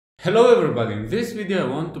Hello everybody, in this video I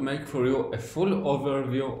want to make for you a full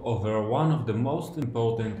overview over one of the most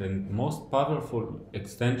important and most powerful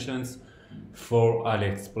extensions for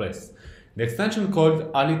AliExpress. The extension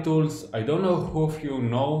called AliTools. I don't know who of you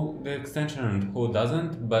know the extension and who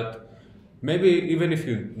doesn't, but maybe even if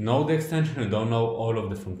you know the extension, you don't know all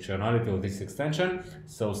of the functionality of this extension,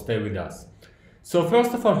 so stay with us. So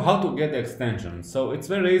first of all, how to get the extension. So it's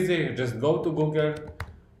very easy, just go to Google,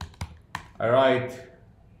 I write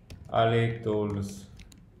AliTools,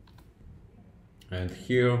 and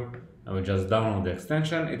here I will just download the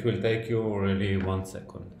extension. It will take you really 1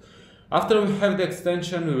 second. After we have the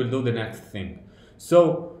extension, we will do the next thing.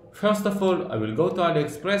 So first of all, I will go to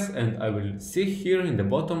AliExpress and I will see here in the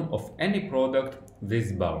bottom of any product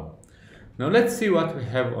this bar. Now let's see what we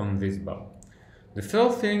have on this bar. The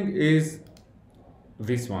first thing is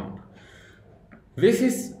this one. This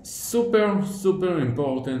is super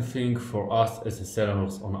important thing for us as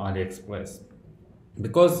sellers on AliExpress,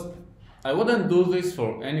 because I wouldn't do this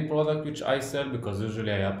for any product which I sell, because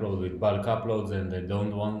usually I upload with bulk uploads and I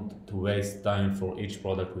don't want to waste time for each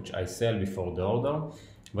product which I sell before the order.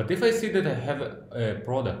 But if I see that I have a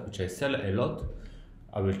product which I sell a lot,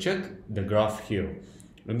 I will check the graph here.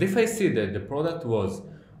 And if I see that the product was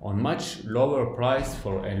on much lower price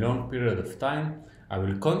for a long period of time, I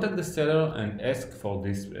will contact the seller and ask for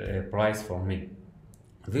this price for me.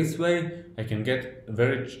 This way I can get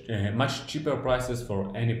very much cheaper prices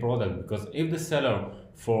for any product, because if the seller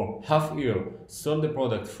for half year sold the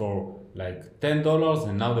product for like $10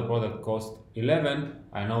 and now the product costs 11,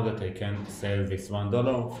 I know that I can save this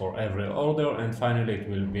 $1 for every order, and finally it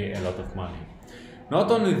will be a lot of money. Not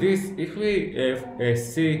only this, if we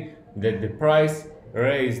see that the price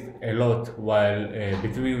raised a lot while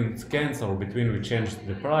between scans or between we changed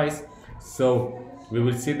the price, so we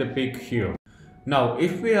will see the peak here. Now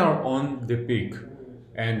if we are on the peak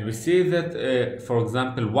and we see that for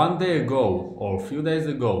example 1 day ago or a few days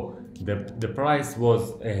ago the price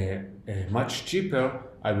was much cheaper,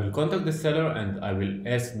 I will contact the seller and I will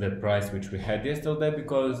ask the price which we had yesterday,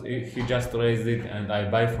 because he just raised it and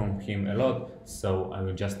I buy from him a lot, so I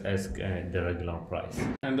will just ask the regular price.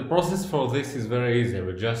 And the process for this is very easy. I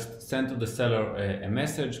will just send to the seller a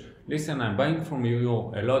message: listen, I'm buying from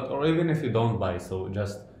you a lot, or even if you don't buy, so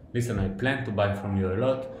just listen, I plan to buy from you a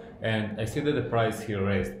lot and I see that the price here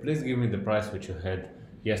raised. Please give me the price which you had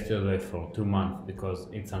yesterday for 2 months, because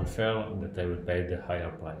it's unfair that I will pay the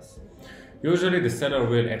higher price. Usually the seller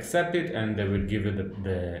will accept it and they will give you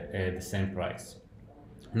the same price.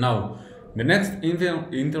 Now, the next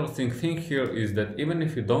interesting thing here is that even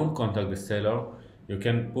if you don't contact the seller, you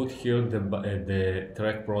can put here the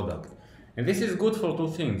track product. And this is good for two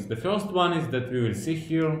things. The first one is that we will see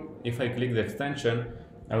here, if I click the extension,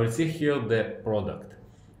 I will see here the product.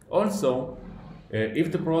 Also,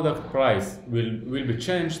 if the product price will be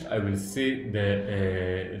changed, I will see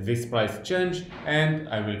this price change, and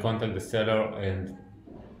I will contact the seller and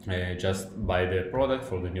just buy the product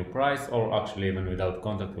for the new price, or actually even without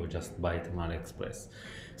contact, we'll just buy it on AliExpress.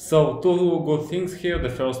 So two good things here. The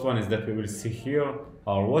first one is that we will see here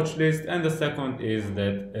our watch list, and the second is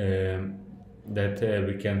that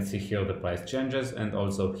we can see here the price changes, and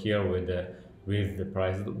also here with the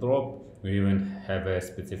price drop. We even have a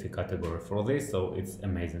specific category for this, so it's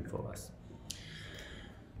amazing for us.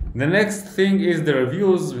 The next thing is the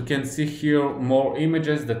reviews. We can see here more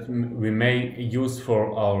images that we may use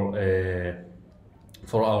for our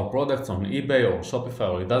products on eBay or Shopify,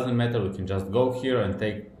 or it doesn't matter. We can just go here and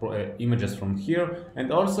take images from here,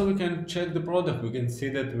 and also we can check the product. We can see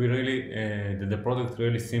that we really that the product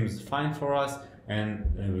really seems fine for us, and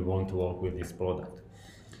we want to work with this product.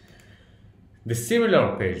 The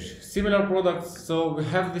similar page, similar products. So we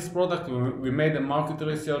have this product, we made a market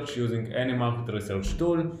research using any market research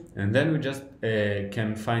tool, and then we just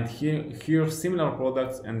can find here similar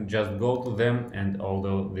products and just go to them and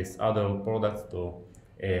order these other products to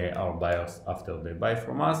our buyers after they buy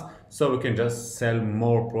from us. So we can just sell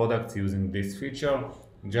more products using this feature,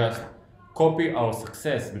 just copy our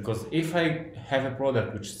success, because if I have a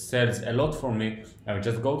product which sells a lot for me, I will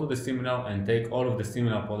just go to the similar and take all of the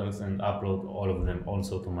similar products and upload all of them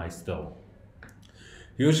also to my store.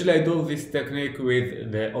 Usually I do this technique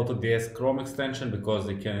with the AutoDS Chrome extension, because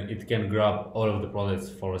it can grab all of the products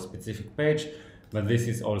for a specific page, but this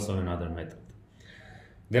is also another method.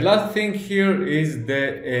 The last thing here is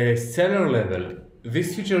the seller level.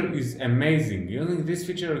 This feature is amazing. Using this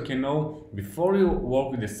feature you can know before you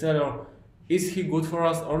work with the seller, is he good for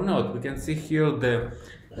us or not? We can see here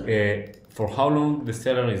for how long the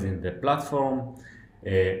seller is in the platform,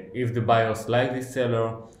 if the buyers like this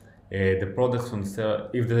seller, the products from the seller,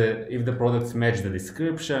 if the products match the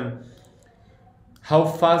description, how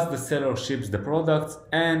fast the seller ships the products,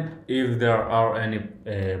 and if there are any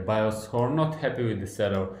buyers who are not happy with the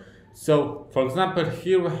seller. So for example,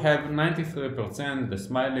 here we have 93%, the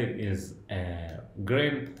smiley is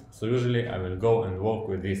green, so usually I will go and work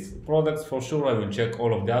with these products. For sure I will check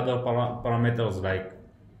all of the other parameters like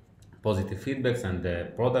positive feedbacks and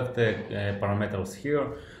the product parameters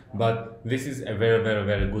here, but this is a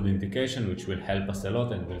very good indication which will help us a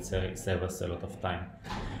lot and will save us a lot of time.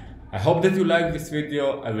 I hope that you like this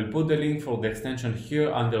video. I will put the link for the extension here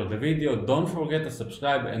under the video. Don't forget to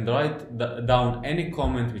subscribe and write down any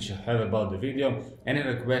comment which you have about the video, any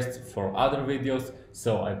requests for other videos.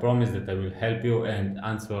 So I promise that I will help you and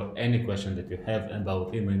answer any question that you have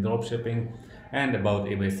about email dropshipping and about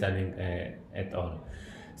eBay selling at all.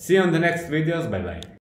 See you on the next videos. Bye bye.